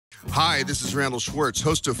Hi, this is Randall Schwartz,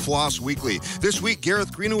 host of FLOSS Weekly. This week,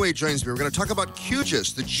 Gareth Greenaway joins me. We're going to talk about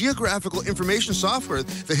QGIS, the geographical information software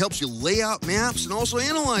that helps you lay out maps and also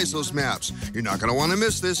analyze those maps. You're not going to want to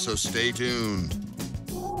miss this, so stay tuned.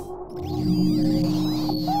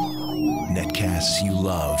 Netcasts you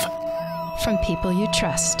love. From people you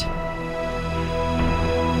trust.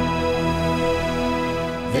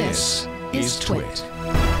 This is Twit.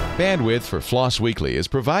 Bandwidth for FLOSS Weekly is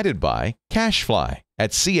provided by CacheFly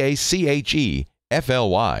at CACHEFLY.com.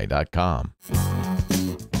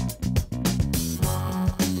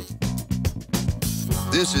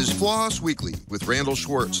 This is FLOSS Weekly with Randall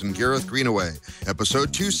Schwartz and Gareth Greenaway.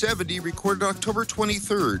 Episode 270, recorded October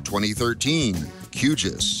 23rd, 2013.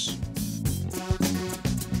 QGIS.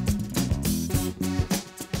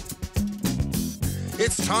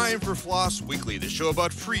 It's time for FLOSS Weekly, the show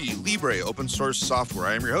about free, libre, open source software.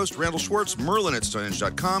 I am your host, Randall Schwartz, Merlin at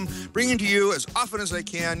Stonehenge.com, bringing to you as often as I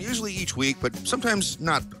can, usually each week, but sometimes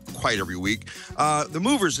not quite every week, the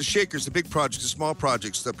movers, the shakers, the big projects, the small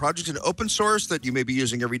projects, the projects in open source that you may be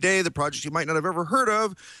using every day, the projects you might not have ever heard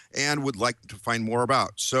of and would like to find more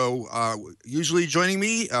about. So usually joining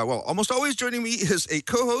me, almost always joining me is a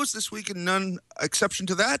co-host this week, and none exception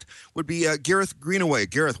to that would be Gareth Greenaway.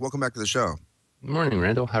 Gareth, welcome back to the show. Good morning,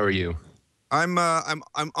 Randall. How are you? I'm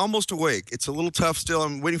almost awake. It's a little tough still.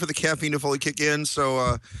 I'm waiting for the caffeine to fully kick in,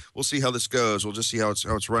 so we'll see how this goes. We'll just see how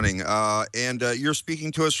it's running. And you're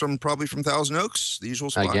speaking to us probably from Thousand Oaks, the usual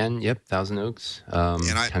spot. Again, yep, Thousand Oaks.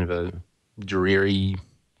 Kind of a dreary,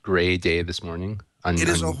 gray day this morning. It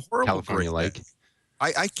is a horrible California-like.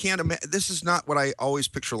 I can't imagine. This is not what I always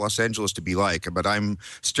picture Los Angeles to be like, but I'm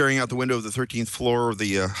staring out the window of the 13th floor of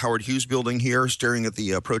the Howard Hughes building here, staring at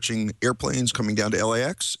the approaching airplanes coming down to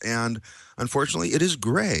LAX, and unfortunately, it is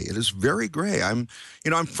gray. It is very gray. I'm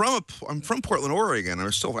from Portland, Oregon.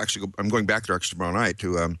 I'm going back there actually tomorrow night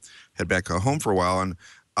to head back home for a while, and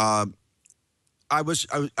I was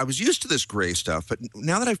used to this gray stuff, but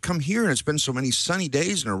now that I've come here and it's been so many sunny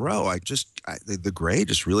days in a row, the gray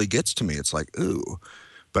just really gets to me. It's like, ooh.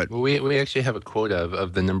 But we actually have a quota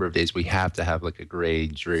of the number of days we have to have like a gray,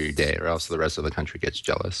 dreary day, or else the rest of the country gets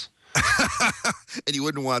jealous. And you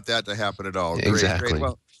wouldn't want that to happen at all. Exactly. Great.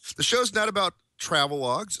 Well, the show's not about travel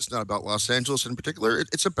logs. It's not about Los Angeles in particular.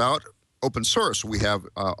 It's about open source. We have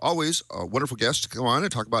always wonderful guests to come on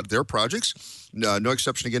and talk about their projects. No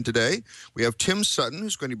exception again today. We have Tim Sutton,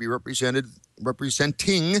 who's going to be representing.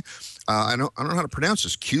 I don't know how to pronounce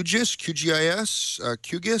this. QGIS, QGIS,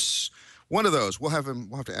 QGIS. One of those. We'll have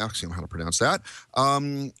to ask him how to pronounce that.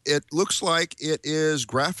 It looks like it is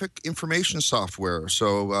graphic information software.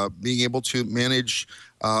 So being able to manage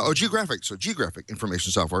geographic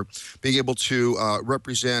information software, being able to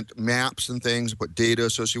represent maps and things, put data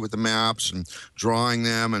associated with the maps and drawing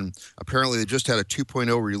them. And apparently they just had a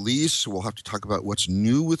 2.0 release. So we'll have to talk about what's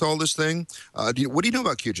new with all this thing. What do you know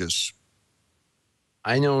about QGIS?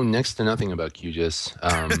 I know next to nothing about QGIS.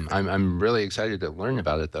 I'm really excited to learn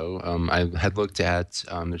about it, though. I had looked at,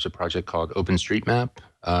 there's a project called OpenStreetMap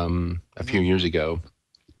a few years ago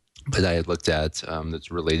that I had looked at that's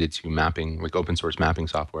related to mapping, like open source mapping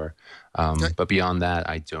software. Okay. But beyond that,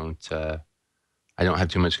 I don't have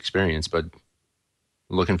too much experience, but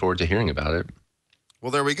looking forward to hearing about it. Well,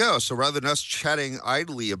 there we go. So rather than us chatting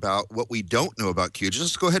idly about what we don't know about QGIS,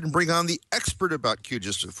 let's go ahead and bring on the expert about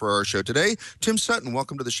QGIS for our show today. Tim Sutton,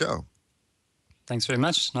 welcome to the show. Thanks very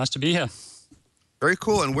much. Nice to be here. Very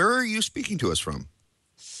cool. And where are you speaking to us from?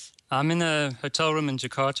 I'm in a hotel room in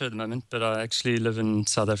Jakarta at the moment, but I actually live in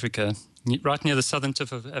South Africa, right near the southern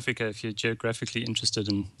tip of Africa, if you're geographically interested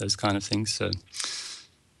in those kind of things. So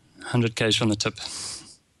 100 k's from the tip.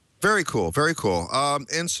 Very cool, very cool.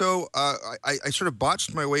 And so I sort of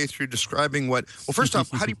botched my way through describing well, first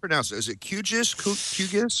off, how do you pronounce it? Is it QGIS,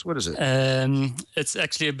 QGIS? What is it? It's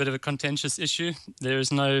actually a bit of a contentious issue. There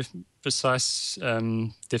is no precise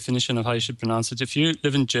definition of how you should pronounce it. If you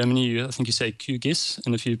live in Germany, I think you say QGIS.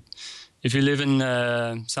 And if you live in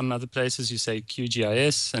some other places, you say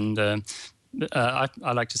QGIS. And I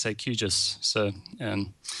like to say QGIS. So...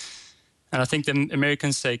 and I think the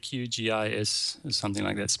Americans say QGIS or something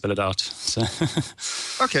like that, spell it out. So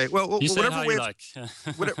okay, well whatever way like.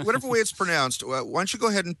 whatever way it's pronounced, why don't you go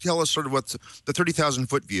ahead and tell us sort of what the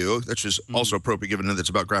 30,000-foot view, which is also appropriate given that it's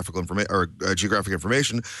about graphical information or geographic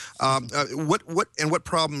information. What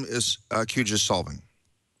problem is QGIS solving?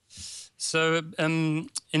 So in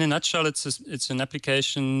a nutshell, it's an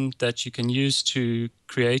application that you can use to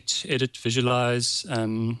create, edit, visualize,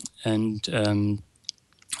 and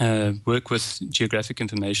work with geographic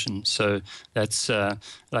information. So that's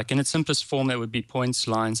like in its simplest form, that would be points,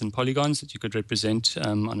 lines, and polygons that you could represent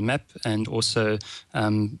on a map, and also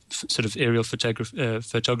sort of aerial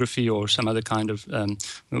photography or some other kind of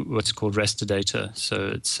what's called raster data.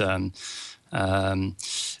 So it's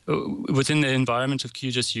within the environment of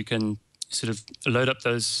QGIS, you can sort of load up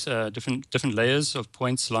those different layers of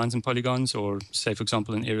points, lines, and polygons, or say, for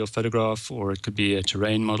example, an aerial photograph, or it could be a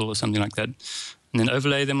terrain model or something like that, and then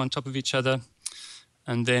overlay them on top of each other,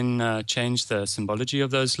 and then change the symbology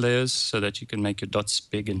of those layers so that you can make your dots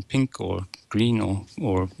big and pink or green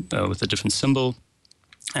or with a different symbol,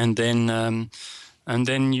 and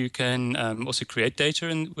then you can also create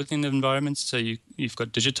data within the environment. So you've got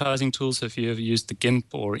digitizing tools. So if you ever used the GIMP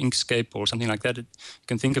or Inkscape or something like that, you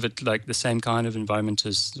can think of it like the same kind of environment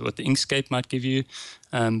as what the Inkscape might give you.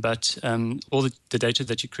 But all the data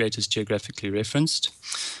that you create is geographically referenced.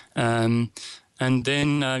 And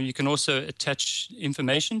then you can also attach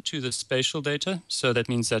information to the spatial data. So that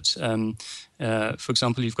means that, for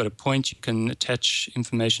example, you've got a point, you can attach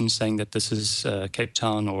information saying that this is Cape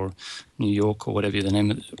Town or New York or whatever the name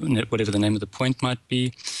of the point might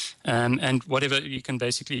be. And whatever, you can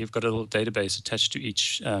basically, you've got a little database attached to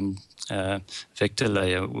each vector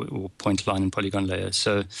layer or point, line, and polygon layer.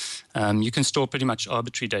 So you can store pretty much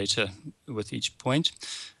arbitrary data with each point.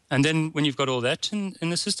 And then when you've got all that in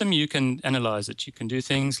the system, you can analyze it. You can do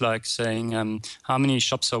things like saying how many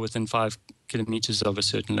shops are within 5 kilometers of a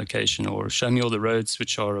certain location, or show me all the roads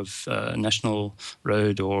which are of national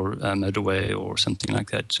road or motorway or something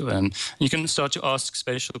like that. You can start to ask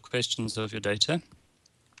spatial questions of your data.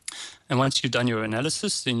 And once you've done your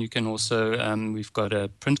analysis, then you can also, we've got a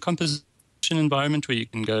print composition environment where you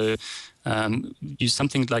can go use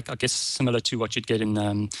something like, I guess, similar to what you'd get in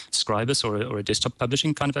Scribus or a desktop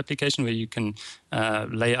publishing kind of application, where you can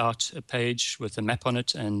lay out a page with a map on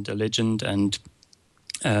it and a legend and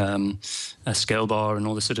a scale bar and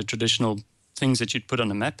all the sort of traditional things that you'd put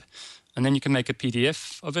on a map. And then you can make a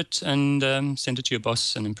PDF of it and send it to your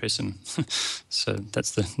boss and impress him. So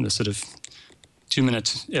that's the sort of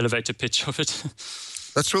 2-minute elevator pitch of it.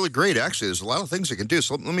 That's really great, actually. There's a lot of things it can do.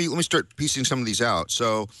 So let me start piecing some of these out.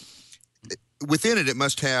 So within it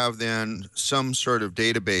must have then some sort of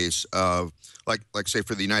database of, like say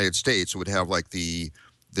for the United States, it would have like the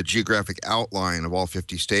geographic outline of all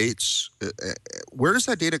 50 states. Where does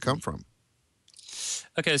that data come from?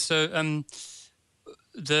 Okay, so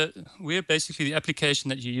we're basically the application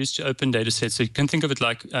that you use to open data sets. So you can think of it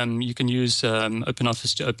like you can use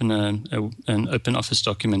OpenOffice to open an OpenOffice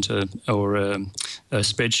document or a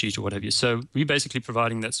spreadsheet or whatever. So we're basically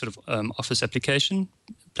providing that sort of Office application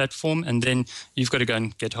platform, and then you've got to go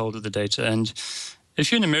and get hold of the data. And if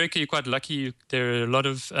you're in America, you're quite lucky. There are a lot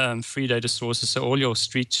of free data sources. So all your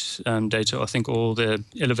street data, I think all the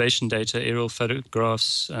elevation data, aerial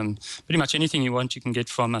photographs, pretty much anything you want, you can get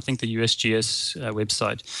from, I think, the USGS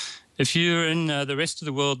website. If you're in the rest of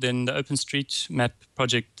the world, then the OpenStreetMap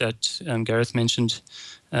project that Gareth mentioned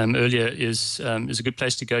earlier is a good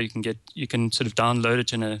place to go. You can sort of download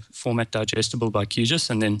it in a format digestible by QGIS,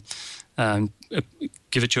 and then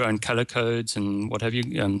give it your own color codes and what have you,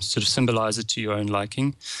 sort of symbolize it to your own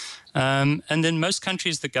liking. And then most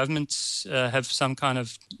countries, the governments have some kind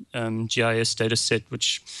of GIS data set,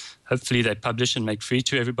 which hopefully they publish and make free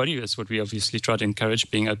to everybody. That's what we obviously try to encourage,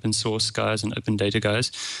 being open source guys and open data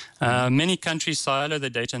guys. Many countries silo their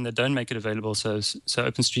data and they don't make it available. So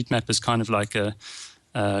OpenStreetMap is kind of like a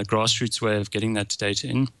grassroots way of getting that data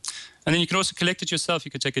in. And then you can also collect it yourself.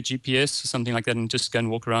 You could take a GPS or something like that and just go and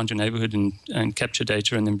walk around your neighborhood and capture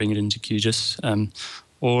data and then bring it into QGIS.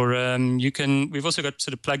 We've also got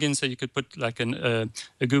sort of plugins, so you could put like a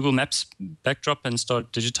Google Maps backdrop and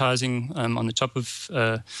start digitizing on the top of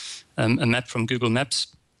a map from Google Maps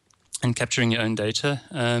and capturing your own data.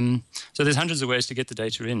 So there's hundreds of ways to get the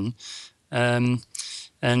data in.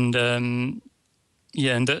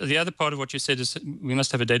 Yeah, and the other part of what you said is we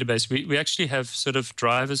must have a database. We actually have sort of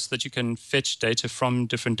drivers that you can fetch data from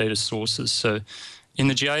different data sources. So in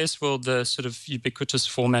the GIS world, the sort of ubiquitous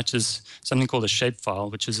format is something called a shapefile,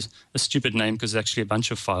 which is a stupid name because it's actually a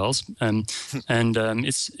bunch of files.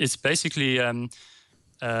 It's basically a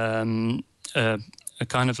kind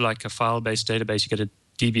of like a file-based database. You get a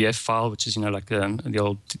DBF file, which is, like the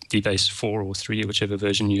old DBase 4 or 3, whichever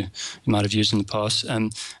version you might have used in the past,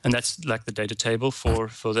 and that's like the data table for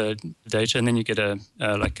the data. And then you get a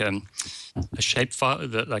shape file,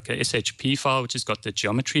 like a SHP file, which has got the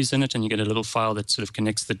geometries in it, and you get a little file that sort of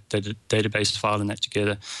connects the database file and that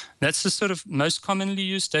together. That's the sort of most commonly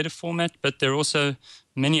used data format, but there are also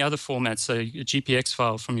many other formats. So a GPX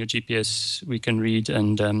file from your GPS we can read.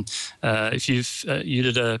 And if you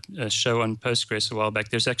did a show on Postgres a while back,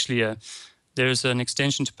 there's an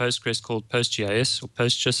extension to Postgres called PostGIS or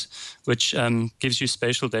PostGIS, which gives you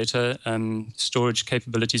spatial data storage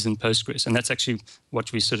capabilities in Postgres. And that's actually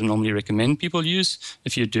what we sort of normally recommend people use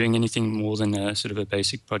if you're doing anything more than a sort of a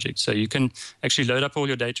basic project. So you can actually load up all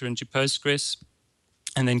your data into Postgres,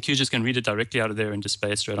 and then QGIS can read it directly out of there and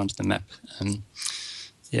display it straight onto the map.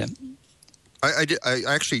 Yeah.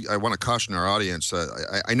 I want to caution our audience.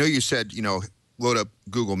 I know you said, load up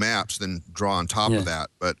Google Maps, then draw on top of that,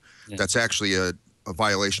 but that's actually a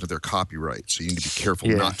violation of their copyright. So you need to be careful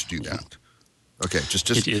not to do that. Okay, just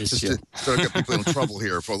to get people in trouble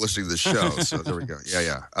here for listening to the show. So there we go.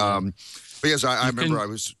 But yes, I remember I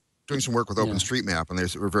was doing some work with OpenStreetMap, and they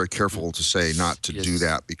were very careful to say not to do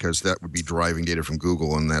that because that would be deriving data from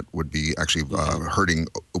Google, and that would be actually hurting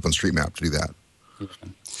OpenStreetMap to do that.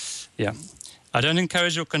 Yeah. I don't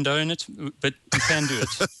encourage or condone it, but you can do it.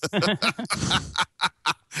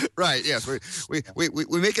 Right. Yes. We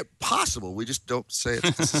make it possible. We just don't say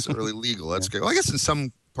it's necessarily legal. That's good. Well, I guess in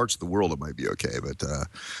some parts of the world it might be okay, but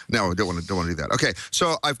no, I don't want to do that. Okay.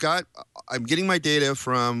 So I'm getting my data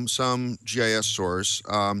from some GIS source.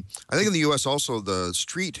 I think in the U.S. also the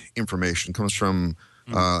street information comes from.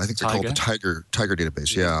 I think they're called the Tiger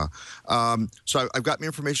database. Yeah. So I've got my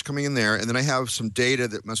information coming in there, and then I have some data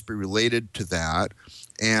that must be related to that.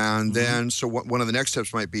 And then, so one of the next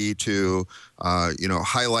steps might be to,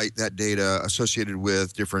 highlight that data associated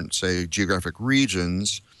with different, say, geographic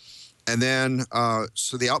regions. And then,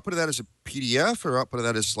 so the output of that is a PDF, or output of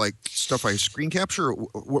that is like stuff I screen capture? Or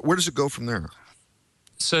where does it go from there?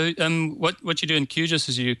 So what you do in QGIS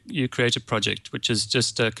is you create a project, which is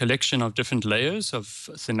just a collection of different layers, of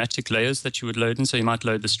thematic layers that you would load in. So you might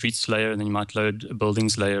load the streets layer, and then you might load a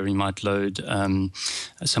buildings layer, you might load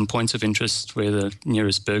some points of interest where the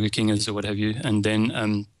nearest Burger King is or what have you. And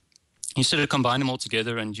then you sort of combine them all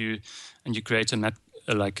together, and you create a map,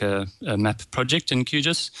 like a map project in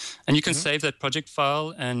QGIS. And you can save that project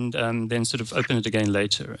file and then sort of open it again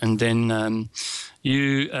later. And then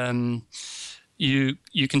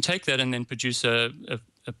you can take that and then produce a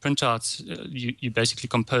printout. You basically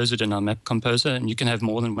compose it in our map composer, and you can have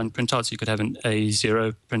more than one printout. So you could have an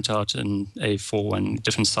A0 printout and A4 and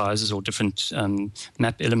different sizes or different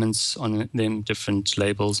map elements on them, different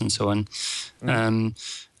labels and so on.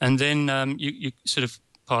 And then you sort of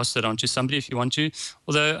pass that on to somebody if you want to.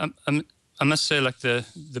 Although I must say, like the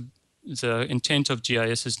intent of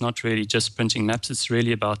GIS is not really just printing maps. It's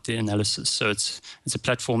really about the analysis. So it's a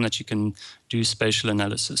platform that you can do spatial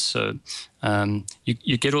analysis. So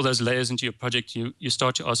you get all those layers into your project. You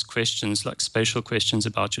start to ask questions, like spatial questions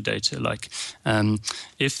about your data. Like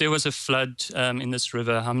if there was a flood in this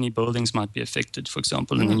river, how many buildings might be affected, for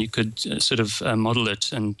example? And then you could sort of model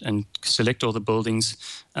it and select all the buildings,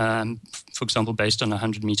 for example, based on a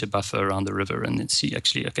 100-meter buffer around the river, and then see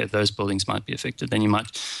actually, okay, those buildings might be affected. Then you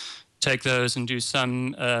might take those and do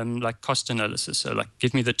some like cost analysis. So like,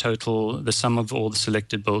 give me the sum of all the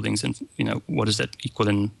selected buildings, and what does that equal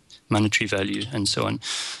in monetary value, and so on.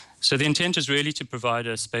 So the intent is really to provide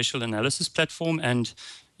a spatial analysis platform, and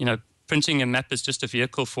printing a map is just a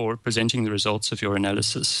vehicle for presenting the results of your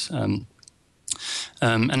analysis. And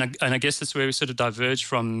I guess that's where we sort of diverge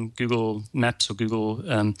from Google Maps or Google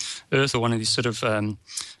Earth, or one of these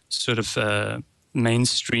sort of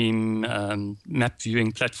mainstream map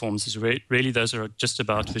viewing platforms. Is really those are just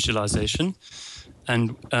about visualization,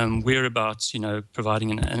 and we're about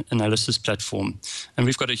providing an analysis platform. And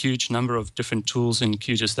we've got a huge number of different tools in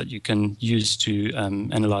QGIS that you can use to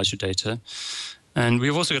analyze your data. And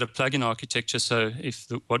we've also got a plugin architecture, so if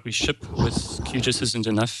what we ship with QGIS isn't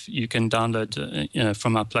enough, you can download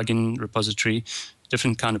from our plugin repository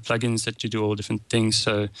different kind of plugins that do all different things.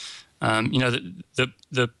 So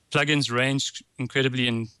the plugins range incredibly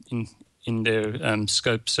in their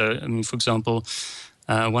scope. So I mean, for example,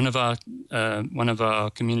 one of our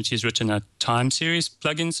community has written a time series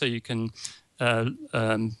plugin, so you can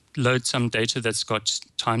load some data that's got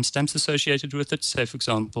timestamps associated with it. Say, for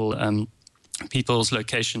example, people's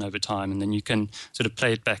location over time, and then you can sort of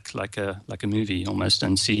play it back like a movie almost,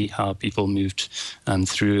 and see how people moved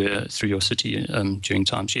through your city during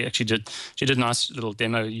time. She did a nice little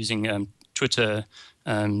demo using Twitter,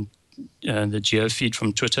 the geo feed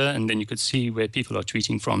from Twitter, and then you could see where people are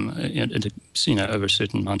tweeting from over a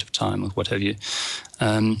certain amount of time or what have you.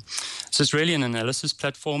 So it's really an analysis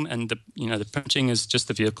platform, and the printing is just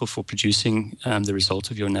the vehicle for producing the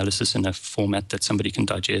result of your analysis in a format that somebody can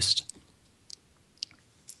digest.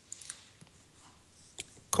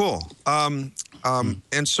 Cool. And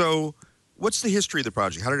so What's the history of the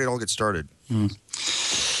project? How did it all get started?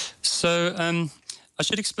 So I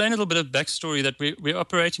should explain a little bit of backstory that we're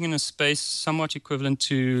operating in a space somewhat equivalent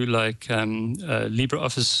to like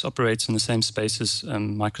LibreOffice operates in the same space as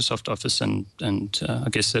Microsoft Office, and I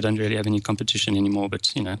guess they don't really have any competition anymore.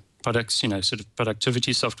 But products, sort of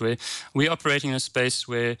productivity software. We're operating in a space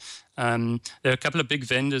where there are a couple of big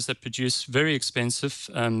vendors that produce very expensive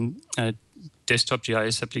desktop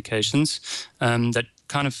GIS applications that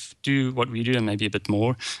kind of do what we do and maybe a bit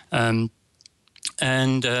more. And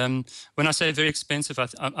when I say very expensive,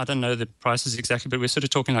 I don't know the prices exactly, but we're sort of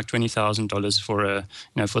talking like $20,000 for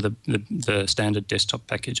for the standard desktop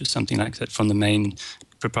package or something like that from the main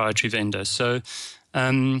proprietary vendor. So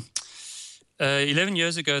 11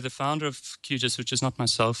 years ago, the founder of QGIS, which is not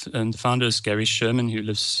myself, and the founder is Gary Sherman, who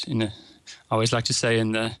lives I always like to say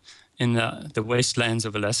in the wastelands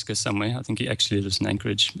of Alaska somewhere. I think he actually lives in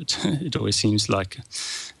Anchorage, but it always seems like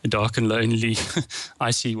a dark and lonely,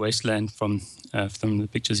 icy wasteland from the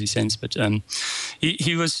pictures he sends. But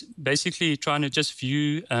he was basically trying to just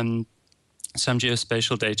view some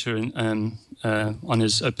geospatial data on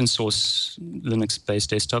his open source Linux-based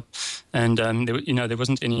desktop, and there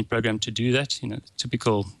wasn't any program to do that.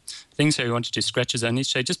 Typical thing. So he wanted to scratch his own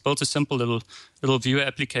niche. So he just built a simple little viewer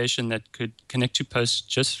application that could connect to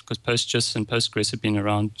PostGIS, because PostGIS and Postgres have been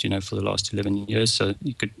around, for the last 11 years. So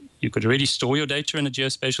you could already store your data in a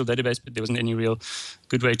geospatial database, but there wasn't any real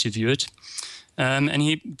good way to view it. And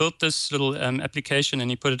he built this little application and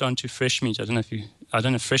he put it onto FreshMeat. I don't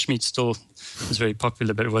know if FreshMeat still is very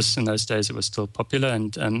popular, but it was in those days. It was still popular,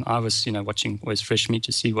 and I was watching always FreshMeat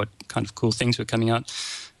to see what kind of cool things were coming out.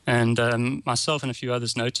 And myself and a few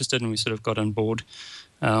others noticed it, and we sort of got on board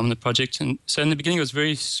on the project. And so in the beginning, it was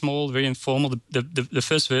very small, very informal. The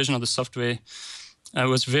first version of the software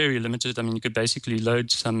was very limited. I mean, you could basically load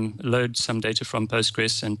some data from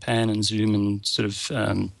Postgres and pan and zoom and sort of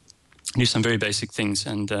do some very basic things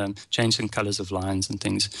and change some colors of lines and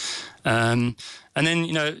things. And then,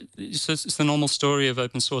 it's the normal story of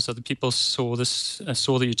open source. Other people saw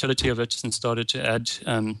the utility of it and started to add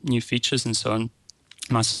new features and so on.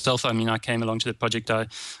 Myself, I came along to the project. I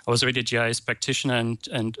was already a GIS practitioner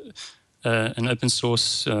and an open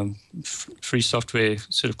source free software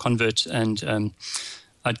sort of convert. And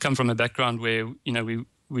I'd come from a background where,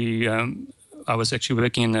 I was actually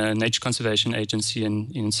working in a nature conservation agency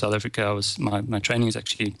in South Africa. My training is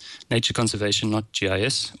actually nature conservation, not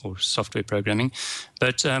GIS or software programming.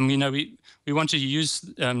 But we want to use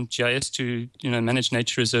GIS to manage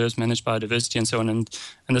nature reserves, manage biodiversity, and so on. And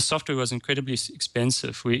the software was incredibly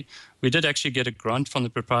expensive. We did actually get a grant from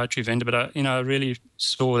the proprietary vendor, but I really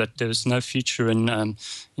saw that there was no future in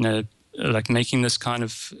like making this kind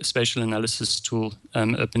of spatial analysis tool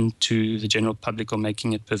open to the general public or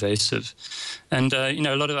making it pervasive. And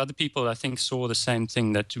a lot of other people, I think, saw the same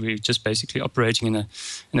thing, that we're just basically operating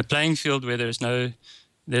in a playing field where there's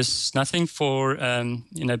nothing for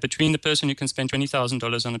between the person who can spend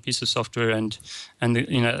 $20,000 on a piece of software and the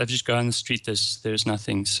average guy on the street. There's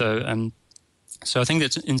nothing. So I think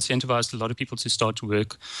that's incentivized a lot of people to start to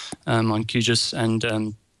work on QGIS. And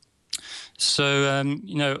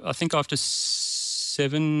I think after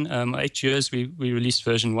 7 or 8 years, we released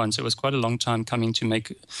version 1. So it was quite a long time coming to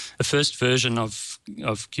make a first version of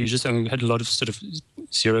QGIS. And we had a lot of sort of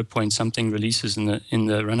 0-point-something releases in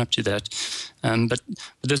the run up to that. But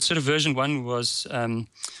the sort of version 1 was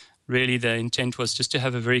really, the intent was just to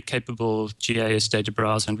have a very capable GIS data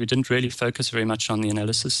browser, and we didn't really focus very much on the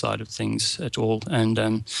analysis side of things at all. And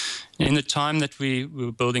in the time that we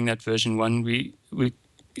were building that version 1, we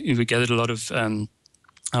gathered a lot of sort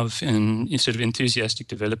of enthusiastic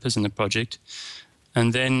developers in the project.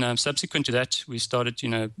 And then subsequent to that, we started,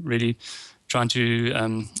 really trying to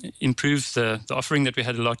improve the offering that we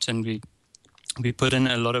had a lot. And we put in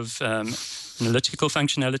a lot of analytical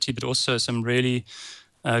functionality, but also some really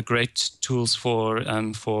great tools for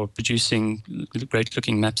producing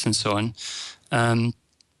great-looking maps and so on.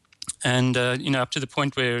 And up to the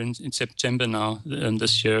point where in September now,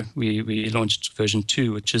 this year, we launched version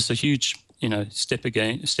 2, which is a huge step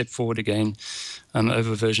forward again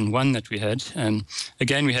over version 1 that we had.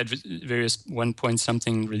 Again, we had various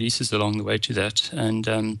 1-point-something releases along the way to that. And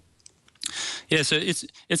so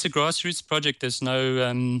it's a grassroots project. There's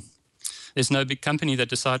no big company that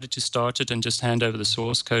decided to start it and just hand over the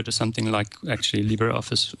source code or something like actually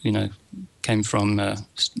LibreOffice, came from,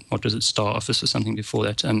 Star Office or something before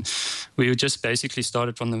that. We just basically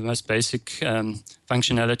started from the most basic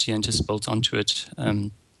functionality and just built onto it.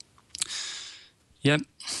 Yep.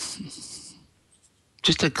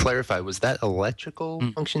 Just to clarify, was that electrical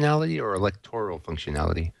functionality or electoral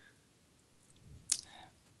functionality?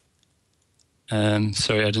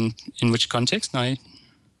 Sorry, I didn't. In which context? No.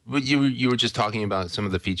 Well, you were just talking about some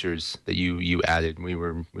of the features that you added. We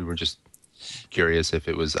were just curious if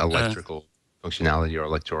it was electrical functionality or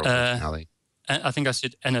electoral functionality. I think I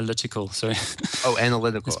said analytical. Sorry. Oh,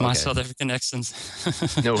 analytical. It's my Okay. South African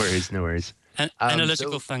accents. No worries, no worries.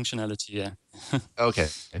 Analytical functionality, yeah. Okay,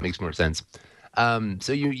 it makes more sense.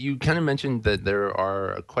 So you kind of mentioned that there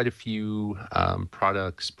are quite a few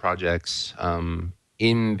projects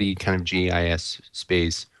in the kind of GIS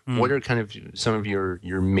space. What are kind of some of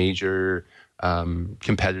your major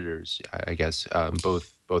competitors, I guess,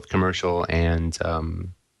 both commercial and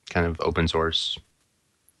kind of open source?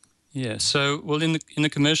 Yeah. So, well, in the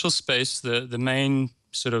commercial space, the main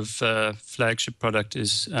sort of flagship product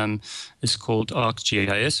is called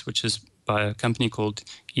ArcGIS, which is by a company called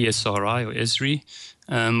ESRI or ESRI,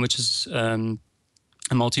 which is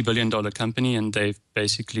a multi-billion-dollar company, and they've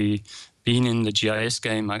basically been in the GIS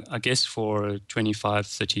game, I guess, for 25,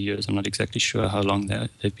 30 years. I'm not exactly sure how long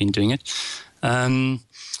they've been doing it. And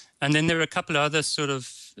then there are a couple of other sort of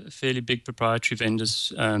fairly big proprietary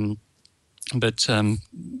vendors, but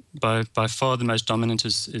by far the most dominant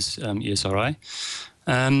is ESRI.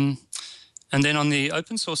 And then on the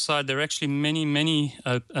open source side, there are actually many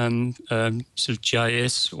sort of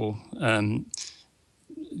GIS or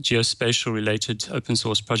geospatial related open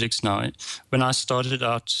source projects now. When I started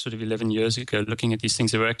out sort of 11 years ago looking at these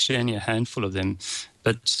things, there were actually only a handful of them.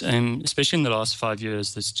 But especially in the last 5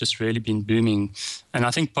 years, there's just really been booming. And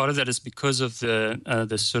I think part of that is because of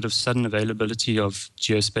the sort of sudden availability of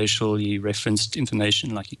geospatially referenced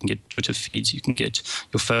information. Like you can get Twitter feeds, you can get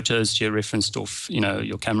your photos georeferenced off,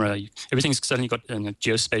 your camera. Everything's suddenly got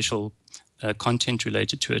geospatial content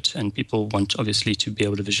related to it, and people want obviously to be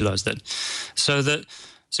able to visualize that.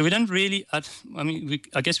 So we don't really,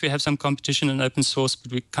 I guess we have some competition in open source,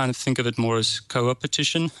 but we kind of think of it more as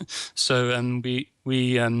co-opetition. So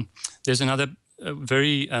there's another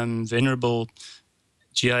very venerable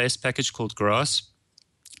GIS package called GRASS,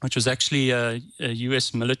 which was actually a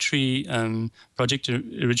US military project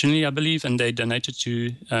originally, I believe, and they donated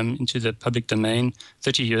into the public domain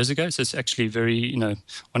 30 years ago. So it's actually very,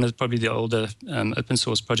 one of probably the older open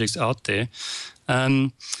source projects out there.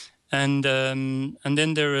 And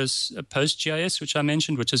then there is a PostGIS, which I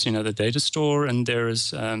mentioned, which is the data store, and there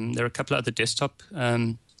are a couple of other desktop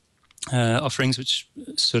offerings which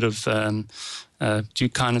sort of do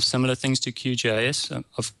kind of similar things to QGIS.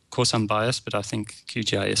 Of course, I'm biased, but I think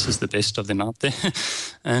QGIS is the best of them out there.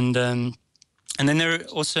 And then there are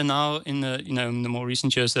also now in the more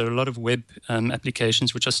recent years, there are a lot of web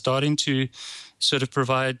applications which are starting to sort of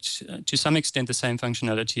provide to some extent the same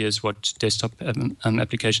functionality as what desktop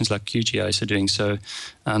applications like QGIS are doing. So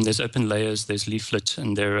there's open layers, there's Leaflet,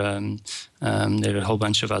 and there are a whole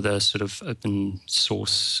bunch of other sort of open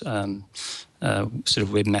source sort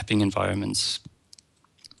of web mapping environments.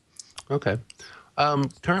 Okay.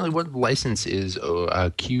 Currently, what license is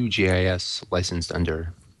QGIS licensed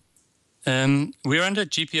under? We're under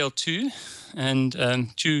GPL2 and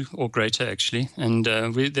 2 or greater, actually. And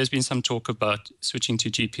there's been some talk about switching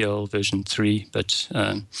to GPL version 3. But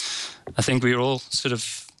I think we're all sort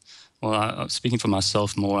of, well, speaking for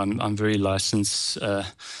myself more, I'm very license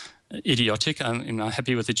idiotic. I'm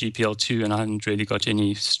happy with the GPL2, and I haven't really got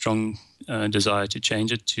any strong desire to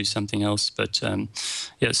change it to something else. But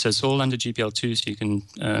yeah, so it's all under GPL2, so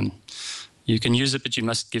you can use it, but you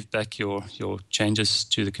must give back your changes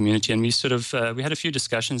to the community. And we sort of we had a few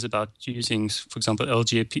discussions about using, for example,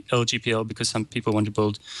 LGPL, because some people want to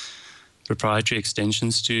build proprietary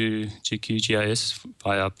extensions to QGIS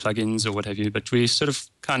via plugins or what have you. But we sort of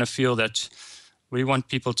kind of feel that we want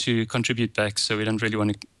people to contribute back, so we don't really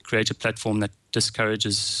want to create a platform that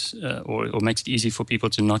discourages or makes it easy for people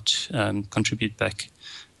to not contribute back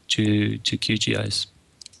to QGIS.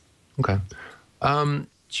 Okay.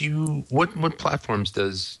 What platforms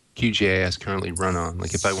does QGIS currently run on?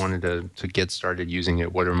 Like, if I wanted to get started using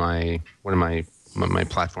it, what are my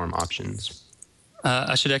platform options?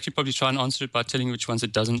 I should actually probably try and answer it by telling you which ones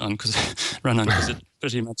it doesn't run on, because it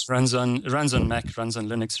pretty much runs on Mac, runs on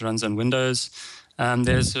Linux, runs on Windows.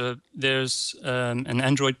 There's an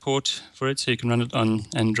Android port for it, so you can run it on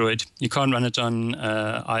Android. You can't run it on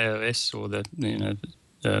iOS or the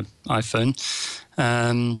iPhone.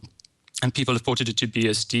 And people have ported it to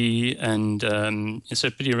BSD, and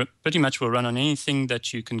so pretty much will run on anything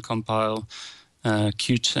that you can compile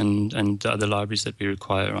Qt and other libraries that we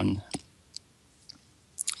require on.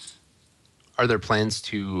 Are there plans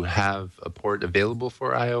to have a port available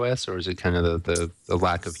for iOS, or is it kind of the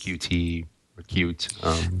lack of Qt or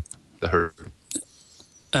Qt the hurt?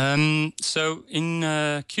 So in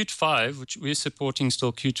Qt 5, which we're supporting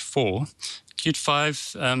still Qt 4, Qt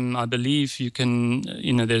 5, I believe you can,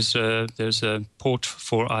 there's a port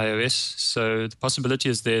for iOS. So the possibility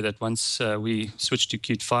is there that once we switch to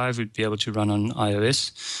Qt 5, we'd be able to run on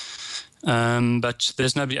iOS. But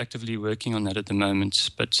there's nobody actively working on that at the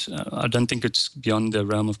moment. But I don't think it's beyond the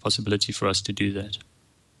realm of possibility for us to do that.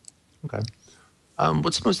 Okay.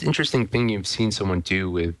 What's the most interesting thing you've seen someone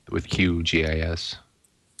do with QGIS?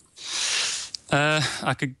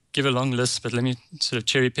 I could give a long list, but let me sort of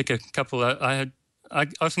cherry pick a couple. I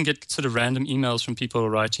often get sort of random emails from people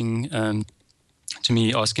writing to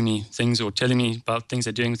me, asking me things or telling me about things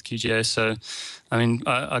they're doing with QGIS. So, I mean,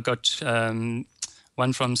 I got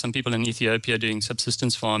one from some people in Ethiopia doing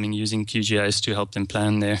subsistence farming using QGIS to help them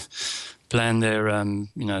plan their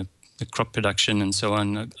the crop production and so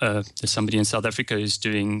on. There's somebody in South Africa who's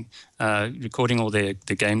doing recording all the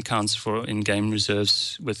game counts in game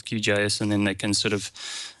reserves with QGIS, and then they can sort of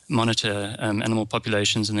monitor animal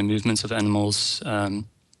populations and the movements of animals.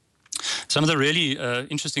 Some of the really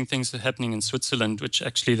interesting things that are happening in Switzerland, which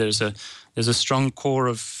actually there's a strong core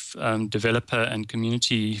of developer and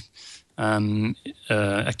community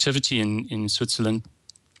activity in Switzerland,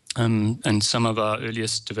 and some of our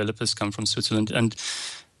earliest developers come from Switzerland. And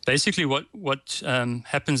basically, what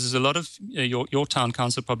happens is a lot of your town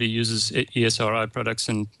council probably uses ESRI products,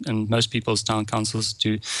 and most people's town councils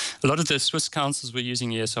do. A lot of the Swiss councils were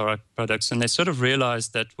using ESRI products, and they sort of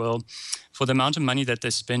realized that, well, for the amount of money that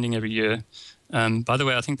they're spending every year, by the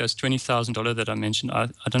way, I think those $20,000 that I mentioned,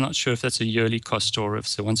 I'm not sure if that's a yearly cost or if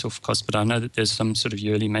it's a once-off cost, but I know that there's some sort of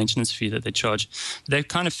yearly maintenance fee that they charge. They've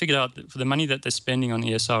kind of figured out that for the money that they're spending on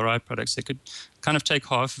ESRI products, they could kind of take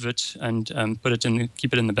half of it and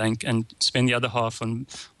keep it in the bank, and spend the other half on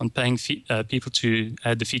paying people to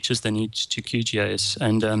add the features they need to QGIS.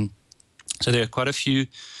 And so there are quite a few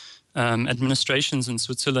administrations in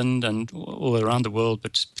Switzerland and all around the world,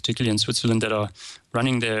 but particularly in Switzerland, that are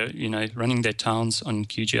running their towns on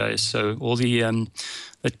QGIS. So all the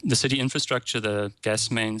city infrastructure, the gas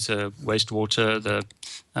mains, wastewater, the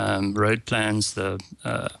road plans, the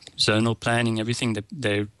zonal planning, everything that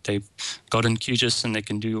they've got in QGIS, and they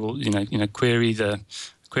can do all query the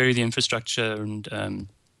infrastructure and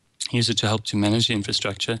use it to help to manage the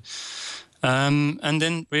infrastructure. And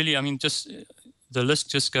then really, I mean, just the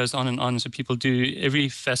list just goes on and on. So people do every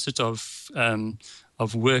facet of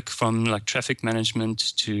work, from like traffic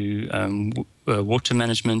management to water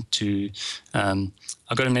management to. I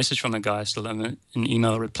got a message from a guy, still an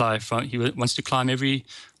email reply from. He wants to climb every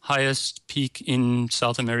highest peak in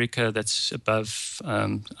South America that's above.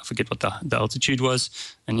 I forget what the altitude was,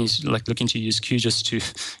 and he's like looking to use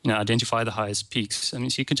QGIS to identify the highest peaks. I mean,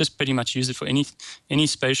 so you can just pretty much use it for any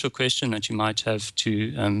spatial question that you might have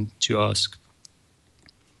to ask.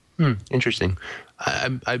 Interesting.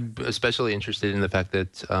 I'm especially interested in the fact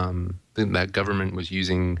that that government was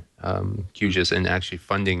using QGIS and actually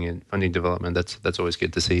funding development. That's always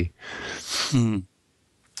good to see.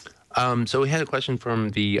 So we had a question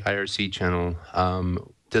from the IRC channel.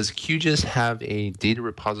 Does QGIS have a data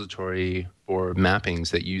repository for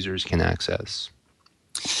mappings that users can access?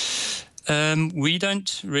 We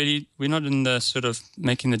don't really. We're not in the sort of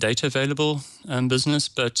making the data available business,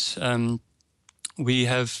 but we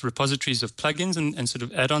have repositories of plugins and sort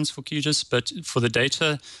of add-ons for QGIS. But for the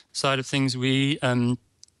data side of things, we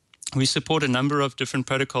support a number of different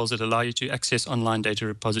protocols that allow you to access online data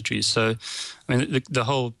repositories. So, I mean, the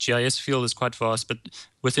whole GIS field is quite vast, but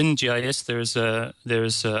within GIS there is a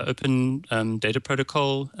open data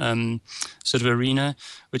protocol sort of arena,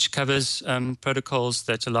 which covers protocols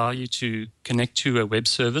that allow you to connect to a web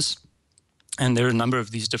service. And there are a number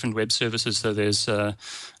of these different web services. So there's a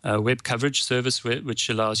web coverage service which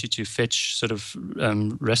allows you to fetch sort of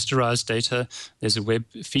rasterized data. There's a web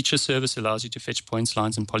feature service that allows you to fetch points,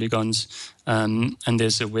 lines, and polygons. And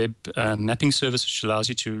there's a web mapping service which allows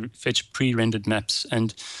you to fetch pre-rendered maps.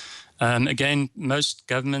 And again, most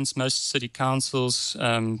governments, most city councils,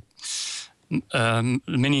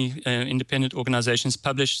 many independent organizations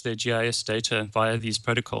publish their GIS data via these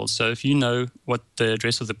protocols. So if you know what the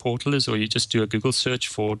address of the portal is, or you just do a Google search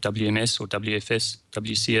for WMS or WFS,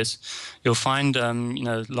 WCS, you'll find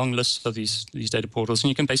long lists of these data portals, and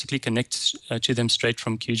you can basically connect to them straight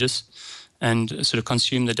from QGIS and sort of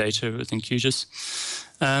consume the data within QGIS.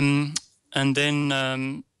 And then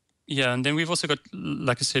we've also got,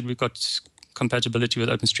 like I said, we've got compatibility with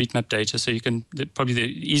OpenStreetMap data. So you can probably the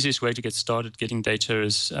easiest way to get started getting data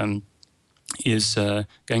is going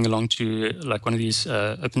along to like one of these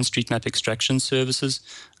OpenStreetMap extraction services.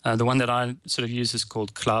 The one that I sort of use is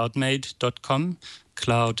called cloudmade.com,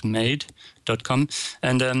 cloudmade.com,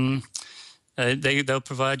 and they'll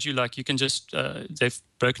provide you, like, you can just they've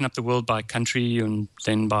broken up the world by country and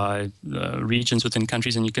then by regions within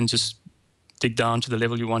countries, and you can just dig down to the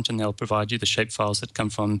level you want, and they'll provide you the shape files that come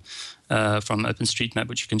from OpenStreetMap,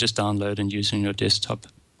 which you can just download and use on your desktop.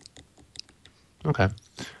 Okay.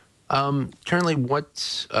 Currently,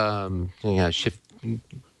 shift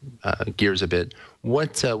gears a bit.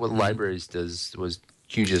 What libraries was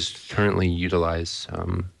QGIS currently utilize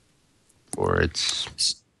for its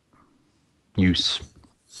use?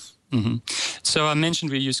 Mm-hmm. So I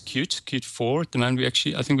mentioned we use Qt 4 at the moment.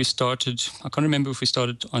 I think we started, I can't remember if we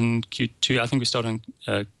started on Qt 2. I think we started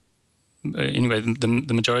on, anyway,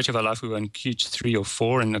 the majority of our life we were on Qt 3 or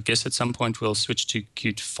 4, and I guess at some point we'll switch to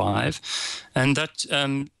Qt 5. And that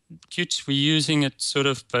Qt, we're using it sort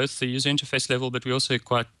of both the user interface level, but we also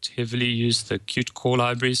quite heavily use the Qt core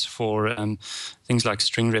libraries for things like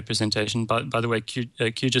string representation. By the way,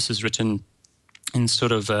 QGIS is written in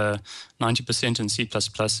sort of 90% in C++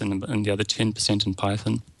 and the other 10% in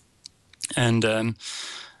Python. And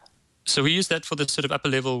so we use that for the sort of upper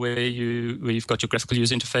level where you've got your graphical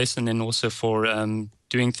user interface, and then also for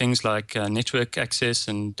doing things like network access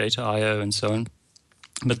and data I/O and so on.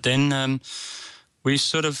 But then we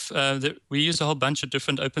sort of we use a whole bunch of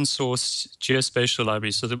different open source geospatial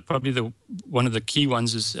libraries. So probably one of the key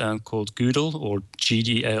ones is called Goodle, or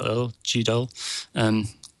GDAL, GDAL.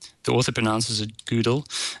 The author pronounces it Goodle.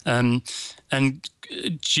 And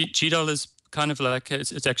GDAL is kind of like,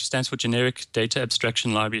 it actually stands for Generic Data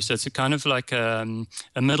Abstraction Library. So it's a kind of like a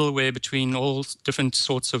middleware between all different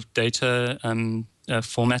sorts of data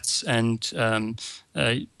formats, and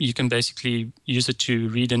you can basically use it to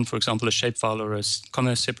read in, for example, a shapefile or a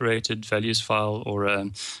comma-separated values file, or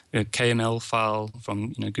a KML file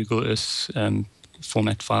from Google Earth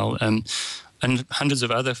format file. And hundreds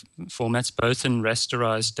of other formats, both in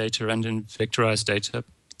rasterized data and in vectorized data.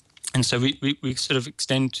 And so we sort of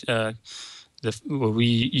extend, we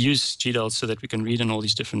use GDAL so that we can read in all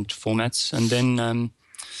these different formats. And then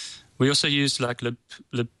we also use like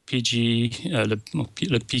libpg,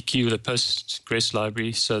 libpq, the Postgres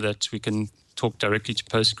library, so that we can talk directly to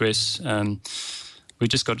Postgres. We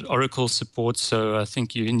just got Oracle support, so I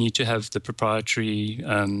think you need to have the proprietary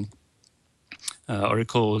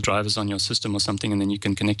Oracle drivers on your system or something, and then you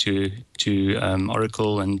can connect to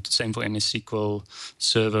Oracle, and same for MS SQL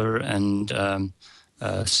Server and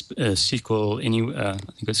SQL I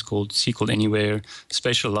think it's called SQL Anywhere,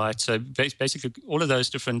 Spatialite. So basically, all of those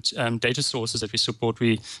different data sources that we support,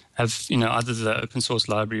 we have either the open source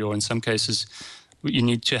library, or in some cases, you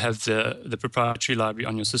need to have the proprietary library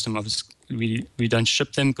on your system. Obviously, we don't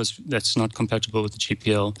ship them because that's not compatible with the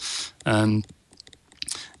GPL.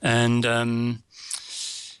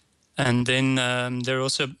 And then there are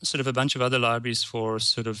also sort of a bunch of other libraries for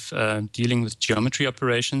sort of dealing with geometry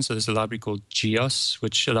operations. So there's a library called GEOS,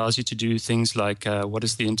 which allows you to do things like what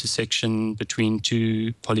is the intersection between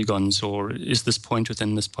two polygons, or is this point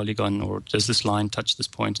within this polygon, or does this line touch this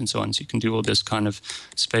point, and so on. So you can do all this kind of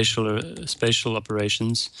spatial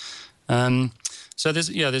operations. So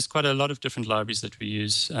there's quite a lot of different libraries that we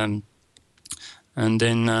use. And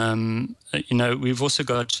then we've also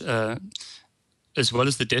got, as well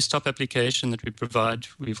as the desktop application that we provide,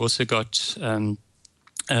 we've also got a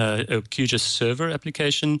QGIS server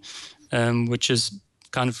application, which is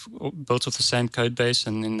kind of built off the same code base,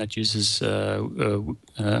 and then that uses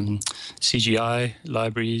CGI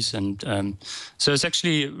libraries. And so it's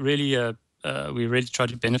actually really, we really try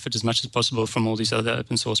to benefit as much as possible from all these other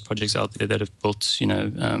open source projects out there that have built,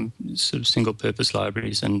 sort of single purpose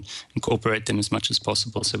libraries, and incorporate them as much as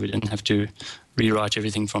possible, so we didn't have to rewrite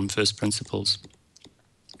everything from first principles.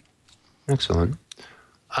 Excellent.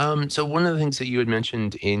 So one of the things that you had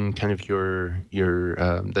mentioned in kind of your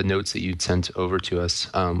the notes that you'd sent over to us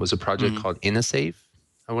was a project called InnoSafe.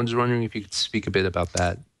 I was wondering if you could speak a bit about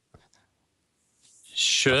that.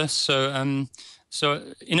 Sure. So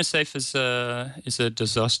InnoSafe is a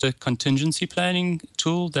disaster contingency planning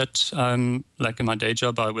tool that, like in my day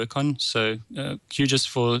job, I work on. So QGIS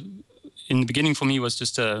in the beginning for me was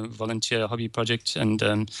just a volunteer hobby project, and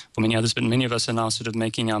for many others, but many of us are now sort of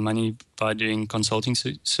making our money by doing consulting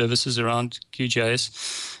services around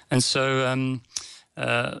QGIS. And so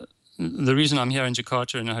the reason I'm here in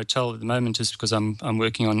Jakarta in a hotel at the moment is because I'm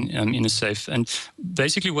working on InnoSafe. And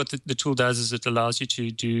basically what the tool does is it allows you to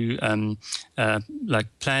do like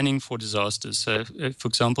planning for disasters. So for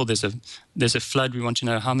example, there's a flood, we want to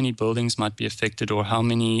know how many buildings might be affected, or how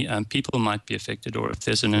many people might be affected, or if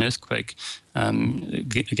there's an earthquake,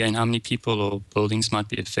 again, how many people or buildings might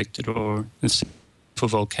be affected, or for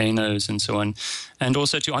volcanoes and so on, and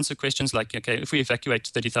also to answer questions like, okay, if we evacuate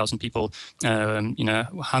 30,000 people,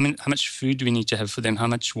 how much food do we need to have for them? How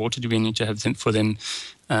much water do we need to have for them?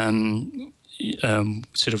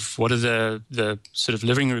 Sort of what are the sort of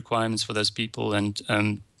living requirements for those people? And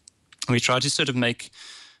we try to sort of make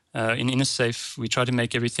in InnerSafe, we try to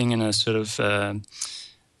make everything in a sort of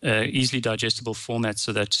easily digestible format,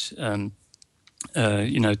 so that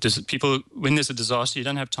people, when there's a disaster, you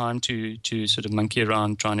don't have time to sort of monkey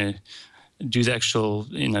around trying to do the actual,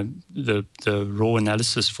 the raw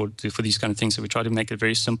analysis for these kind of things. So we try to make a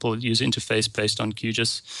very simple user interface based on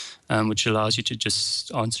QGIS, which allows you to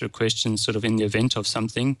just answer a question sort of in the event of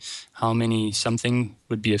something, how many something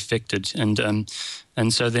would be affected. And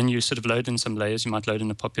so then you sort of load in some layers. You might load in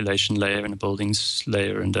a population layer and a buildings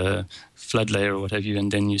layer and a flood layer or what have you.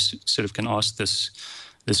 And then you sort of can ask this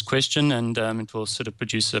question, and it will sort of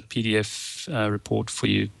produce a PDF report for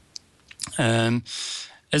you.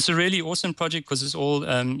 It's a really awesome project because it's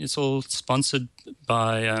all sponsored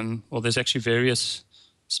by there's actually various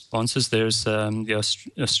sponsors. There's the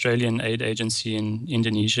Australian Aid Agency in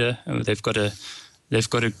Indonesia. They've got a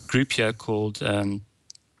group here called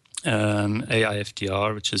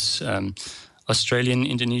AIFDR, which is Australian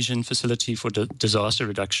Indonesian Facility for Disaster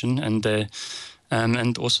Reduction,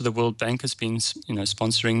 and also the World Bank has been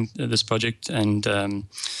sponsoring this project, and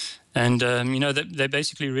they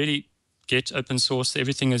basically really get open source.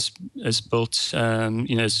 Everything is built,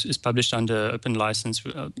 is published under open license.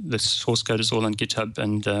 The source code is all on GitHub,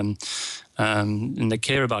 and they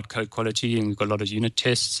care about code quality. And we've got a lot of unit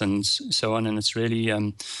tests and so on. And it's really,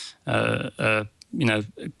 a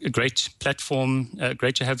great platform.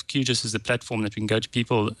 Great to have QGIS as the platform that we can go to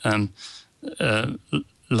people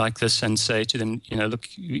like this and say to them, look,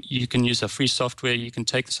 you can use our free software. You can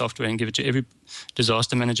take the software and give it to every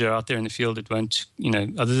disaster manager out there in the field. It won't,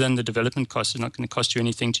 other than the development costs, it's not going to cost you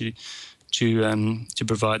anything to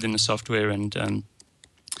provide them the software.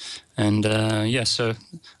 So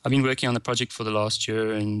I've been working on the project for the last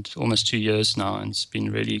year and almost 2 years now, and it's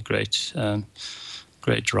been really great,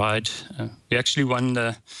 great ride. We actually won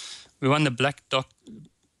the Black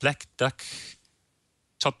Duck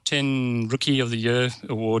Top 10 Rookie of the Year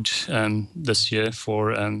award this year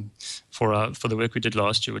for the work we did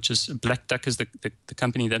last year, which is Black Duck is the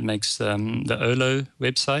company that makes the OLO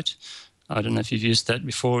website. I don't know if you've used that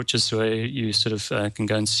before, which is where you sort of can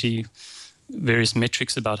go and see various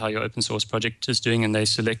metrics about how your open source project is doing, and they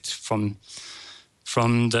select from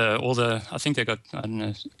I think they got, I don't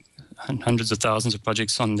know, hundreds of thousands of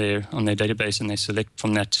projects on their database, and they select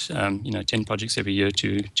from that 10 projects every year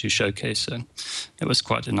to showcase. So it was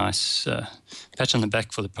quite a nice pat on the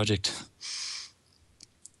back for the project.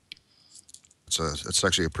 So it's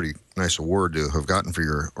actually a pretty nice award to have gotten for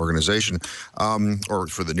your organization, or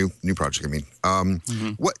for the new project. I mean,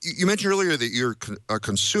 what you mentioned earlier that you're a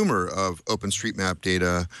consumer of OpenStreetMap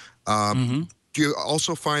data. Do you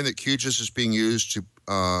also find that QGIS is being used to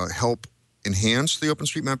help enhance the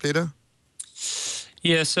OpenStreetMap data?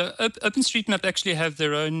 Yeah, so OpenStreetMap actually have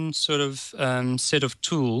their own sort of set of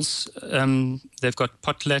tools. They've got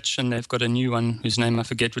Potlatch, and they've got a new one whose name I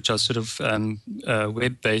forget, which are sort of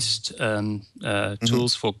web-based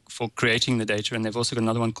tools for creating the data. And they've also got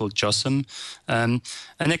another one called JOSM. And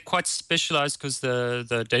they're quite specialized because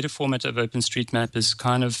the data format of OpenStreetMap is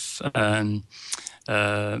kind of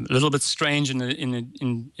a little bit strange in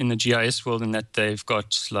the GIS world, in that they've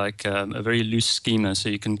got like a very loose schema, so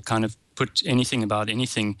you can kind of put anything about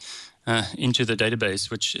anything into the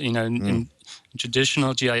database, which in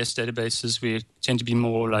traditional GIS databases we tend to be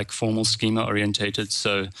more like formal schema orientated.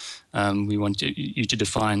 So we want you to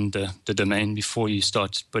define the domain before you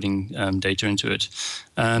start putting data into it.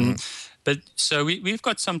 But so we've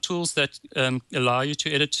got some tools that allow you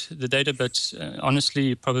to edit the data, but honestly,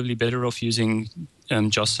 you're probably better off using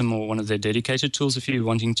JOSM or one of their dedicated tools if you're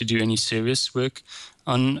wanting to do any serious work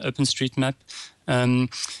on OpenStreetMap.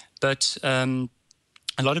 But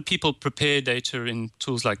a lot of people prepare data in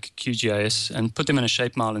tools like QGIS and put them in a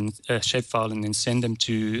shapefile and then send them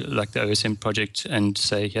to like the OSM project and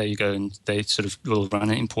say, here you go, and they sort of will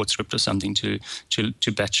run an import script or something to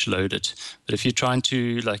batch load it. But if you're trying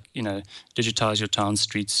to digitize your town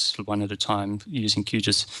streets one at a time using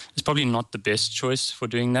QGIS, it's probably not the best choice for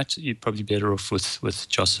doing that. You're probably better off with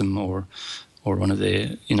JOSM or one of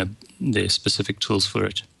their specific tools for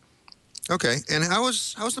it. Okay, and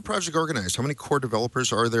how's the project organized? How many core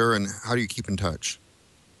developers are there, and how do you keep in touch?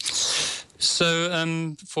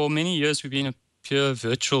 So for many years we've been a pure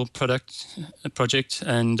virtual project,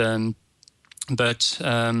 and But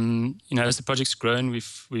as the project's grown,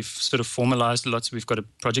 we've sort of formalized a lot. So we've got a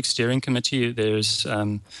project steering committee. There's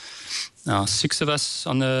now 6 of us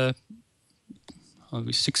on the. I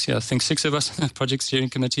think 6 of us on the project steering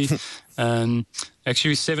committee.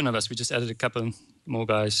 Actually, 7 of us. We just added a couple more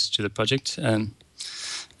guys to the project. And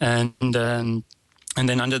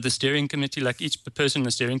then under the steering committee, like each person in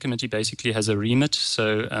the steering committee basically has a remit.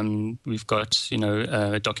 So we've got,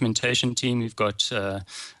 a documentation team. We've got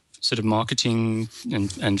sort of marketing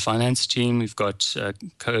and finance team. We've got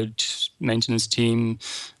code maintenance team,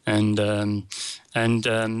 and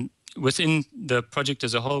within the project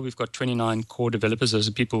as a whole, we've got 29 core developers. Those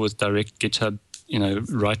are people with direct GitHub,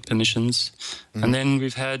 write permissions. Mm-hmm. And then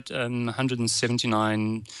we've had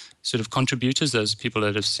 179 sort of contributors. Those people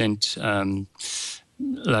that have sent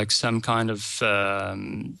like some kind of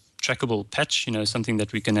trackable patch, something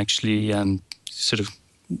that we can actually sort of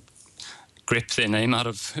grep their name out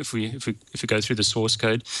of if we go through the source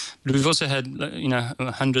code. But we've also had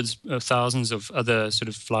hundreds of thousands of other sort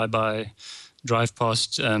of flyby, drive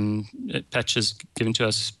past patches given to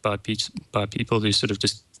us by people who sort of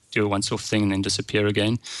just do a once-off thing and then disappear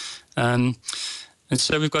again. And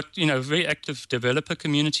so we've got, a very active developer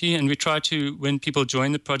community, and we try to, when people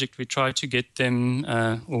join the project, we try to get them,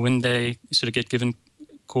 or when they sort of get given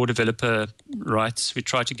core developer rights, we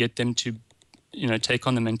try to get them to, take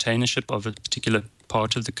on the maintainership of a particular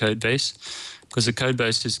part of the code base, because the code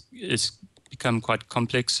base is become quite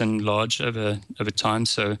complex and large over time.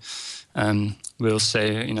 So we'll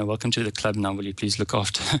say, welcome to the club. Now, will you please look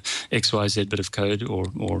after X, Y, Z bit of code or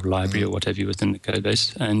library or what have you within the code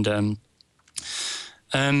base? And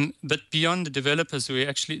but beyond the developers,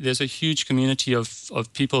 there's a huge community of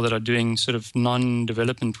people that are doing sort of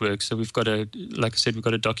non-development work. So we've got like I said, we've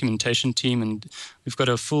got a documentation team, and we've got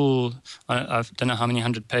a full, I don't know how many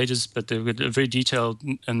 100 pages, but we've got a very detailed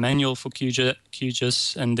manual for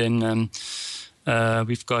QGIS, and then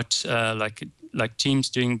we've got like teams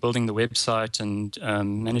building the website and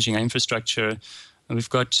managing our infrastructure. And we've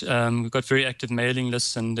got very active mailing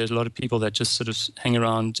lists, and there's a lot of people that just sort of hang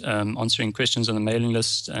around answering questions on the mailing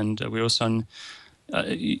list. And we're also on,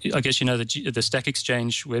 I guess the Stack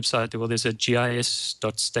Exchange website. Well, there's a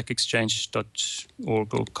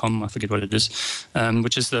gis.stackexchange.org or com, I forget what it is,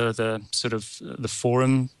 which is the sort of the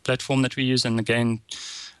forum platform that we use. And again,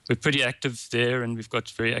 we're pretty active there, and we've got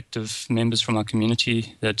very active members from our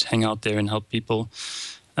community that hang out there and help people.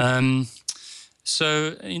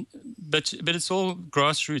 So, but it's all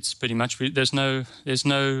grassroots pretty much. There's no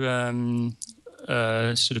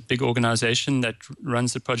sort of big organization that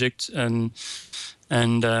runs the project, and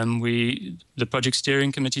the project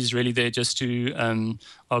steering committee is really there just to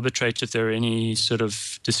arbitrate if there are any sort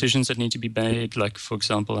of decisions that need to be made, like, for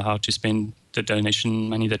example, how to spend the donation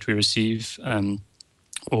money that we receive,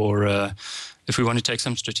 or if we want to take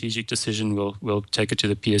some strategic decision, we'll take it to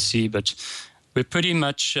the PSC. But we're pretty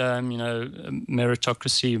much,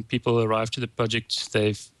 meritocracy. People arrive to the project.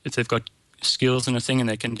 If they've got skills in a thing and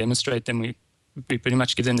they can demonstrate them, we pretty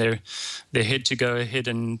much give them their head to go ahead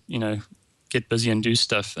and get busy and do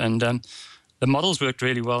stuff. And the models worked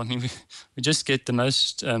really well. I mean, we just get the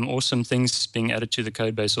most awesome things being added to the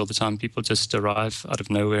code base all the time. People just arrive out of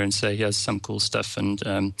nowhere and say, "Here's some cool stuff," and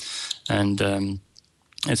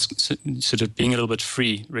it's sort of being a little bit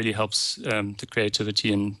free really helps the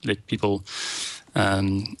creativity and let people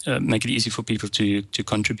make it easy for people to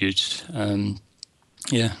contribute.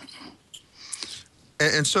 Yeah.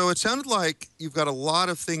 And so it sounded like you've got a lot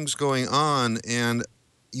of things going on, and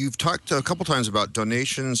you've talked a couple times about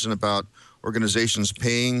donations and about organizations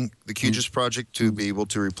paying the QGIS project to be able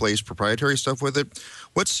to replace proprietary stuff with it.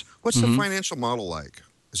 What's the financial model like?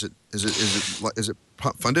 Is it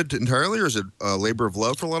funded entirely, or is it a labor of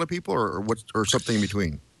love for a lot of people, or something in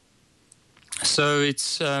between? So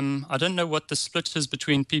it's I don't know what the split is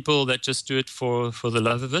between people that just do it for the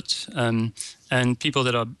love of it, and people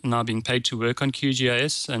that are now being paid to work on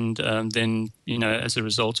QGIS, and then as a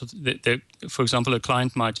result of for example, a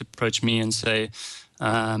client might approach me and say,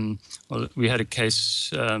 well, we had a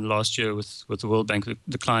case last year with the World Bank.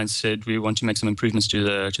 The client said, we want to make some improvements to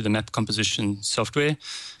the map composition software.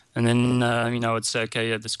 And then, I would say, okay,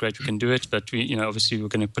 yeah, that's great, we can do it. But obviously we're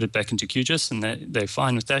going to put it back into QGIS, and they're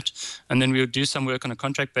fine with that. And then we'll do some work on a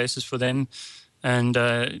contract basis for them and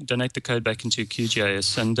donate the code back into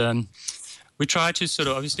QGIS. And we try to sort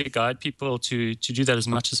of obviously guide people to do that as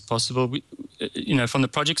much as possible. From the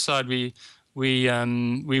project side, we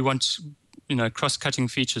want cross-cutting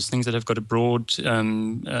features, things that have got a broad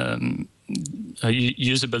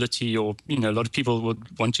usability, or a lot of people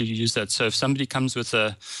would want to use that. So if somebody comes with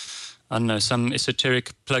a I don't know, some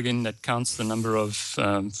esoteric plugin that counts the number of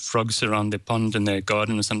frogs around their pond in their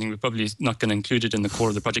garden or something. We're probably not going to include it in the core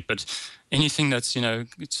of the project, but anything that's,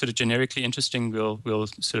 sort of generically interesting, we'll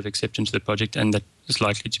sort of accept into the project, and that is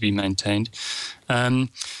likely to be maintained. And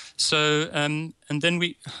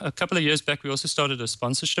then a couple of years back, we also started a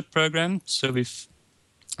sponsorship program. So we've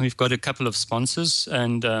got a couple of sponsors,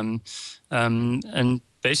 and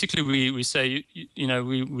basically we say,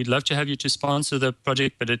 we'd love to have you to sponsor the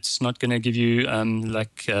project, but it's not going to give you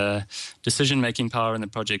decision-making power in the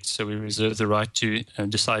project. So we reserve the right to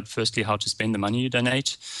decide firstly how to spend the money you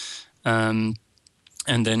donate. And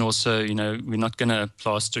then also, we're not going to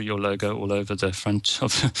plaster your logo all over the front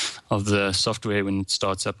of the software when it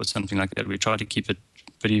starts up or something like that. We try to keep it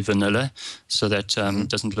pretty vanilla so that it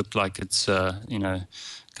doesn't look like it's,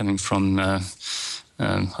 coming from, I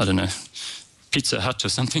don't know, Pizza Hut or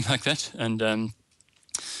something like that. And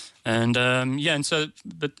so,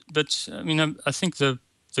 but I mean, I think a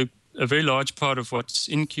very large part of what's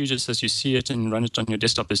in QGIS as you see it and run it on your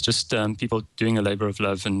desktop is just people doing a labor of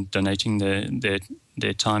love and donating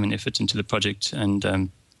their time and effort into the project, and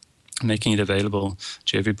making it available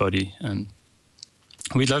to everybody.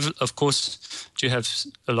 We'd love, of course, to have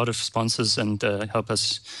a lot of sponsors and help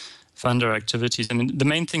us fund our activities. I mean, the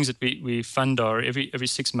main things that we fund are every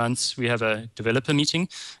 6 months we have a developer meeting,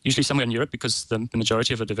 usually somewhere in Europe, because the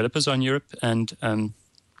majority of our developers are in Europe, and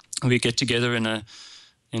we get together in a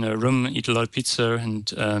room, eat a lot of pizza,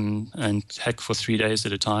 and hack for 3 days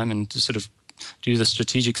at a time, and to sort of do the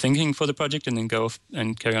strategic thinking for the project, and then go off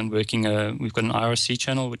and carry on working. We've got an IRC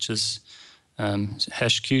channel, which is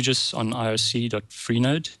 #QGIS on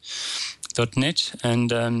irc.freenode.net,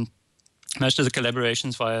 and most of the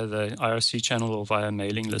collaborations via the IRC channel or via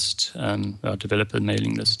mailing list, our developer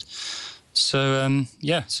mailing list. So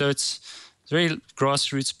so it's a very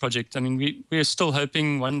grassroots project. I mean, we are still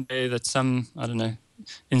hoping one day that some, I don't know,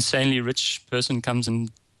 insanely rich person comes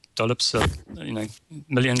and dollops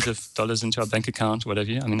millions of dollars into our bank account,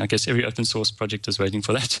 whatever. I mean, I guess every open source project is waiting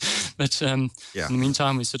for that. But in the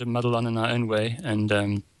meantime, we sort of muddle on in our own way,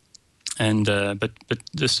 but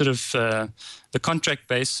the sort of the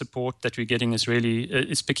contract-based support that we're getting is really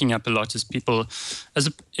it's picking up a lot as people,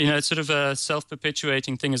 it's sort of a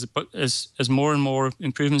self-perpetuating thing as more and more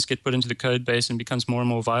improvements get put into the code base and becomes more and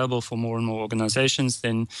more viable for more and more organizations.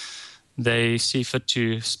 Then they see fit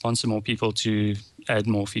to sponsor more people to add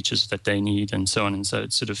more features that they need, and so on. And so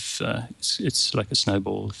it's sort of it's like a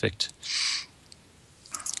snowball effect.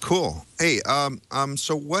 Cool. Hey,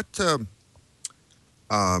 so what?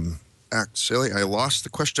 Actually, I lost the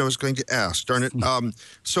question I was going to ask. Darn it.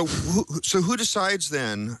 So who decides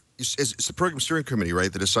then? It's the program steering committee,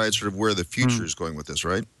 right? That decides sort of where the future is going with this,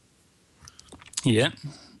 right? Yeah.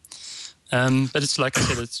 But it's like I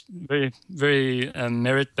said, it's very, very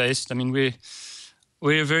merit-based. I mean,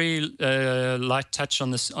 we're very light touch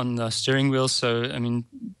on the steering wheel. So I mean,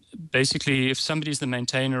 basically, if somebody's the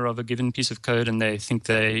maintainer of a given piece of code and they think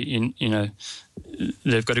they've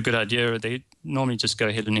got a good idea, they normally just go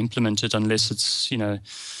ahead and implement it, unless it's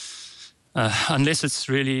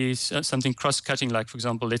really something cross-cutting, like for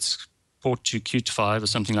example, let's port to Qt 5 or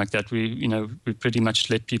something like that. We pretty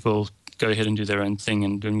much let people go ahead and do their own thing,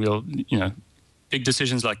 and then we'll big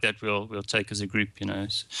decisions like that we'll take as a group,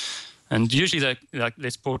 and usually like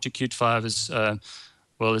let's port to Qt 5 is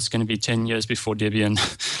it's going to be 10 years before Debian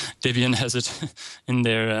has it in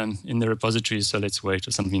their repositories, so let's wait,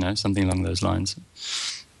 or something, something along those lines.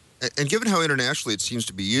 And given how internationally it seems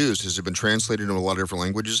to be used, has it been translated into a lot of different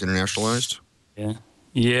languages, internationalized?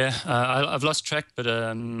 Yeah. I've lost track, but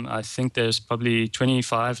I think there's probably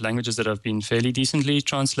 25 languages that have been fairly decently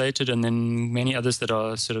translated, and then many others that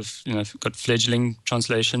are sort of got fledgling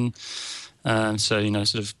translation. So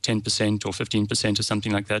sort of 10% or 15% or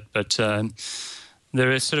something like that. But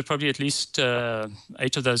there is sort of probably at least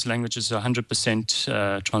 8 of those languages are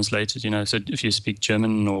 100% translated. So if you speak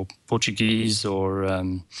German or Portuguese or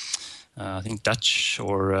I think Dutch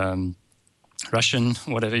or Russian,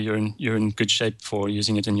 whatever, you're in good shape for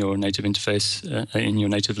using it in your native interface, in your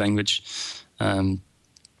native language. And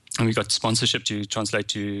we got sponsorship to translate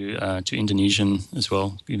to Indonesian as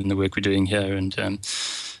well, even the work we're doing here, and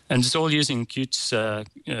it's all using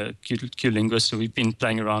QLinguist. So we've been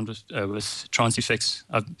playing around with Transifex.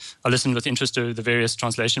 I listened with interest to the various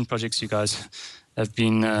translation projects you guys have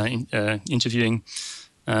been interviewing,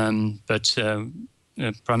 but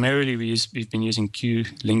primarily we've been using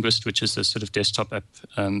QLinguist, which is a sort of desktop app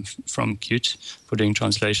from Qt for doing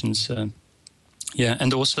translations.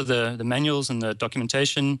 And also the manuals and the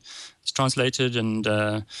documentation is translated, and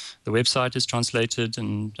the website is translated,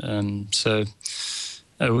 and so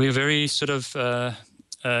we're very sort of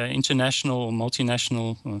international or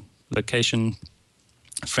multinational location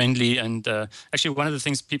friendly, and actually one of the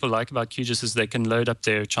things people like about QGIS is they can load up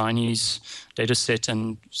their Chinese data set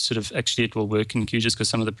and sort of actually it will work in QGIS because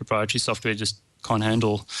some of the proprietary software just can't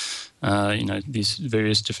handle these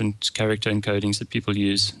various different character encodings that people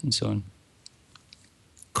use and so on.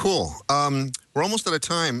 Cool. We're almost out of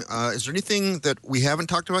time. Is there anything that we haven't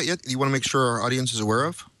talked about yet that you want to make sure our audience is aware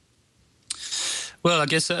of? Well, I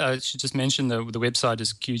guess I should just mention the website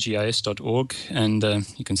is QGIS.org, and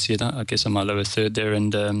you can see it, I guess, on my lower third there.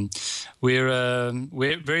 And we're a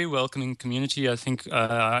very welcoming community. I think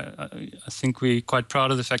we're quite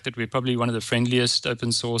proud of the fact that we're probably one of the friendliest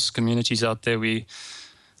open source communities out there.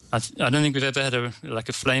 I don't think we've ever had a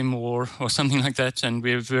flame war or something like that, and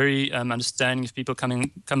we're very understanding of people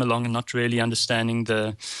come along and not really understanding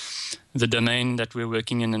the domain that we're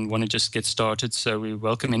working in and want to just get started. So we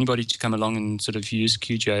welcome anybody to come along and sort of use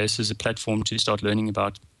QGIS as a platform to start learning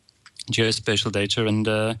about geospatial data. And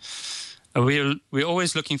we're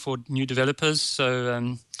always looking for new developers.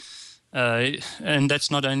 So and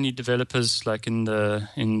that's not only developers like in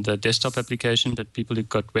the desktop application, but people who've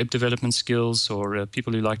got web development skills or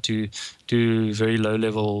people who like to do very low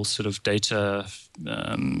level sort of data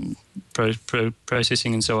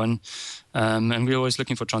processing and so on. And we're always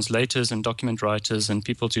looking for translators and document writers and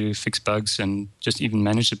people to fix bugs and just even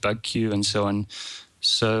manage the bug queue and so on.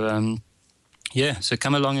 So so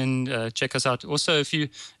come along and check us out. Also, if you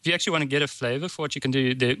actually want to get a flavor for what you can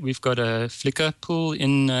do, we've got a Flickr pool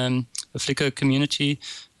in a Flickr community.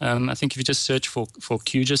 I think if you just search for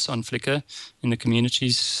QGIS on Flickr, in the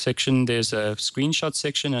communities section, there's a screenshot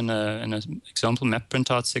section and an example map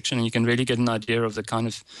printout section, and you can really get an idea of the kind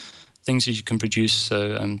of things that you can produce.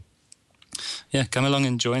 So come along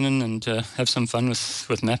and join in and have some fun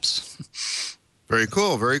with maps. Very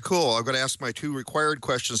cool, very cool. I've got to ask my two required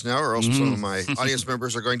questions now, or else some of my audience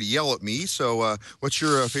members are going to yell at me. So what's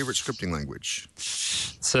your favorite scripting language?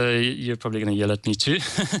 So you're probably going to yell at me too.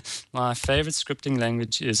 My favorite scripting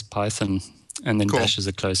language is Python, and then Bash is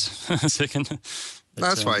a close second. But,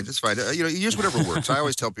 that's fine. That's fine. You use whatever works. I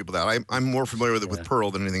always tell people that. I'm more familiar with it with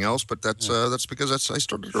Perl than anything else, but that's because I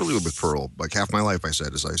started early with Perl, like half my life. I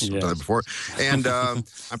said, as I done that before. And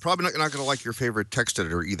I'm probably not going to like your favorite text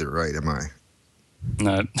editor either, right? Am I?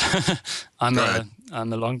 No, I'm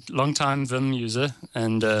a long time Vim user,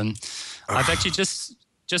 and I've actually just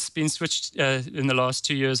been switched in the last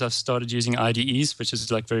 2 years. I've started using IDEs, which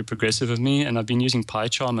is like very progressive of me, and I've been using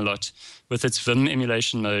PyCharm a lot with its Vim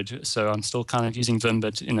emulation mode. So I'm still kind of using Vim,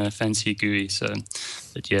 but in a fancy GUI.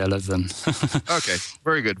 But I love Vim. Okay,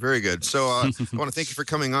 very good, very good. So I want to thank you for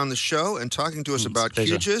coming on the show and talking to us about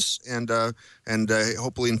QGIS and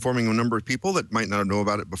hopefully informing a number of people that might not know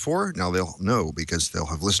about it before. Now they'll know because they'll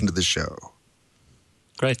have listened to this show.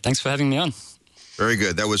 Great, thanks for having me on. Very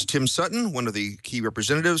good. That was Tim Sutton, one of the key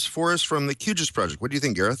representatives for us from the QGIS project. What do you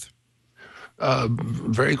think, Gareth?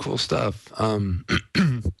 Very cool stuff.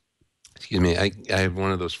 Excuse me. I have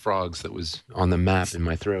one of those frogs that was on the map in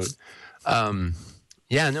my throat.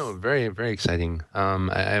 Very, very exciting.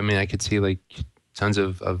 I mean, I could see like tons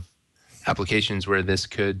of applications where this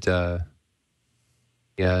could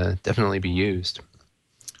definitely be used.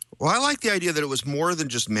 Well, I like the idea that it was more than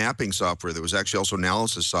just mapping software. There was actually also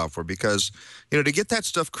analysis software because, to get that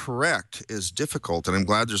stuff correct is difficult, and I'm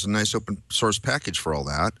glad there's a nice open source package for all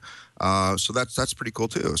that. So that's pretty cool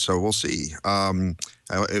too. So we'll see, and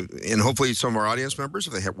hopefully some of our audience members,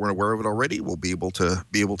 if they weren't aware of it already, will be able to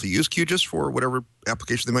use QGIS for whatever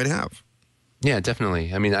application they might have. Yeah,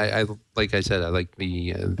 definitely. I mean, I like I said, I like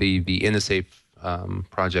the InnoSafe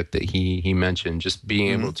project that he mentioned, just being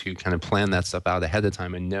able to kind of plan that stuff out ahead of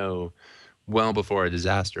time and know well before a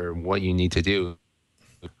disaster what you need to do.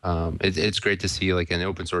 It's great to see like an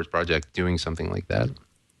open source project doing something like that.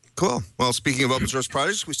 Cool. Well, speaking of open source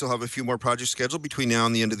projects, we still have a few more projects scheduled between now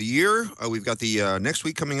and the end of the year. We've got the next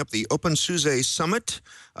week coming up, the OpenSUSE Summit.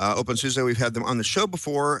 OpenSUSE, we've had them on the show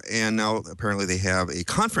before, and now apparently they have a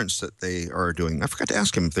conference that they are doing. I forgot to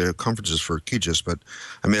ask him if the conference is for QGIS, but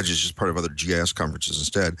I imagine it's just part of other GIS conferences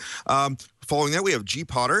instead. Following that, we have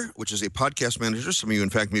GPotter, which is a podcast manager. Some of you, in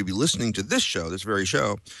fact, may be listening to this very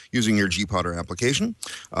show, using your GPotter application.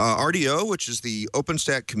 RDO, which is the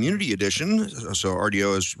OpenStack Community Edition. So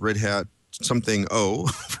RDO is Red Hat something O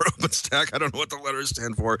for OpenStack. I don't know what the letters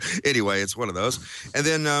stand for. Anyway, it's one of those. And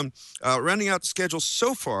then rounding out the schedule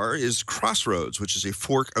so far is Crossroads, which is a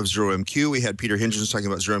fork of 0MQ. We had Peter Hingens talking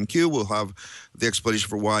about 0MQ. We'll have the explanation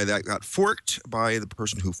for why that got forked by the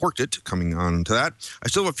person who forked it coming on to that. I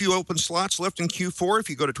still have a few open slots left in Q4. If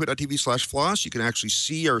you go to twit.tv/floss, you can actually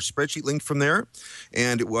see our spreadsheet linked from there.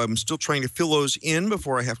 And I'm still trying to fill those in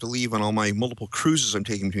before I have to leave on all my multiple cruises I'm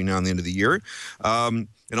taking between now and the end of the year. And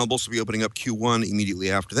I'll also be opening up Q1 immediately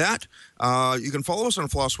after that. You can follow us on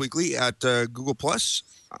Floss Weekly at Google+.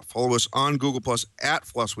 Follow us on Google+ at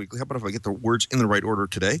Floss Weekly. How about if I get the words in the right order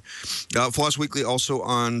today? Floss Weekly also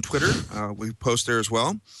on Twitter. We post there as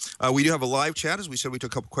well. We do have a live chat. As we said, we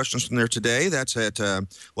took a couple questions from there today. That's at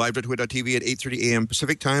live.twit.tv at 8:30 a.m.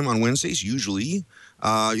 Pacific time on Wednesdays, usually.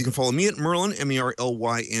 You can follow me at Merlin,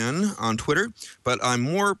 MERLYN, on Twitter. But I'm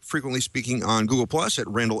more frequently speaking on Google+ at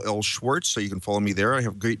Randall L. Schwartz, so you can follow me there. I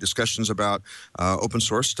have great discussions about open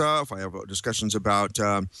source stuff. I have discussions about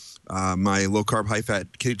my low-carb, high-fat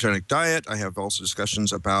ketogenic diet. I have also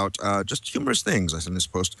discussions about just humorous things. I send this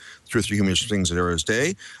post 2 or 3 humorous things at Arrow's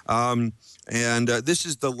Day. And this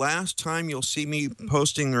is the last time you'll see me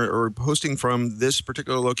posting or posting from this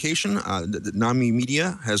particular location. Nami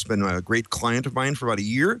Media has been a great client of mine for about a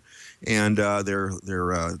year, and they're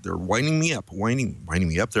winding me up.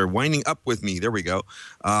 They're winding up with me. There we go.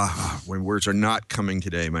 My words are not coming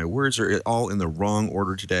today. My words are all in the wrong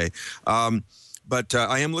order today. But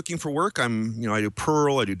I am looking for work. I do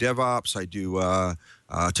Perl, I do DevOps, I do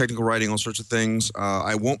technical writing, all sorts of things.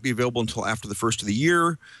 I won't be available until after the first of the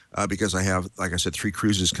year because I have, like I said, 3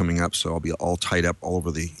 cruises coming up, so I'll be all tied up all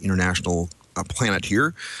over the international planet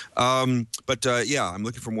here. Yeah, I'm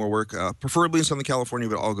looking for more work, preferably in Southern California,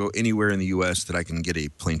 but I'll go anywhere in the U.S. that I can get a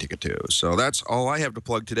plane ticket to. So that's all I have to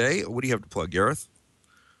plug today. What do you have to plug, Gareth?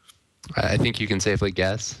 I think you can safely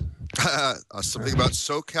guess. Something about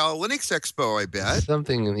SoCal Linux Expo, I bet.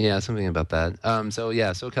 Something about that.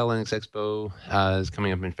 SoCal Linux Expo is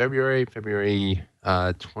coming up in February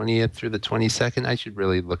 20th through the 22nd. I should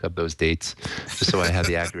really look up those dates just so I have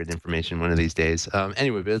the accurate information one of these days.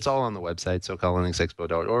 Anyway, but it's all on the website,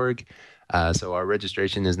 socallinuxexpo.org. So our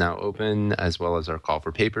registration is now open, as well as our call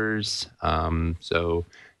for papers. It's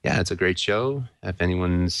a great show. If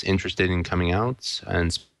anyone's interested in coming out,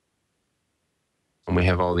 and we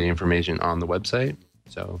have all the information on the website.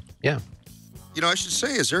 So, yeah. I should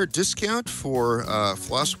say, is there a discount for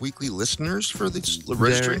Floss Weekly listeners for this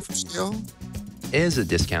registering for scale? There is a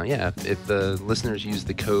discount, yeah. If the listeners use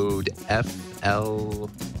the code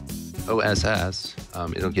FLOSS,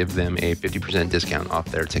 it'll give them a 50% discount off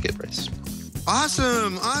their ticket price.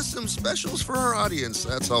 Awesome specials for our audience.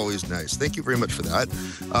 That's always nice. Thank you very much for that.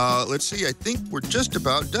 Let's see. I think we're just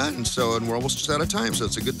about done. And we're almost just out of time. So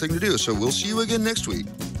it's a good thing to do. So we'll see you again next week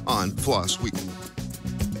on Floss Weekly.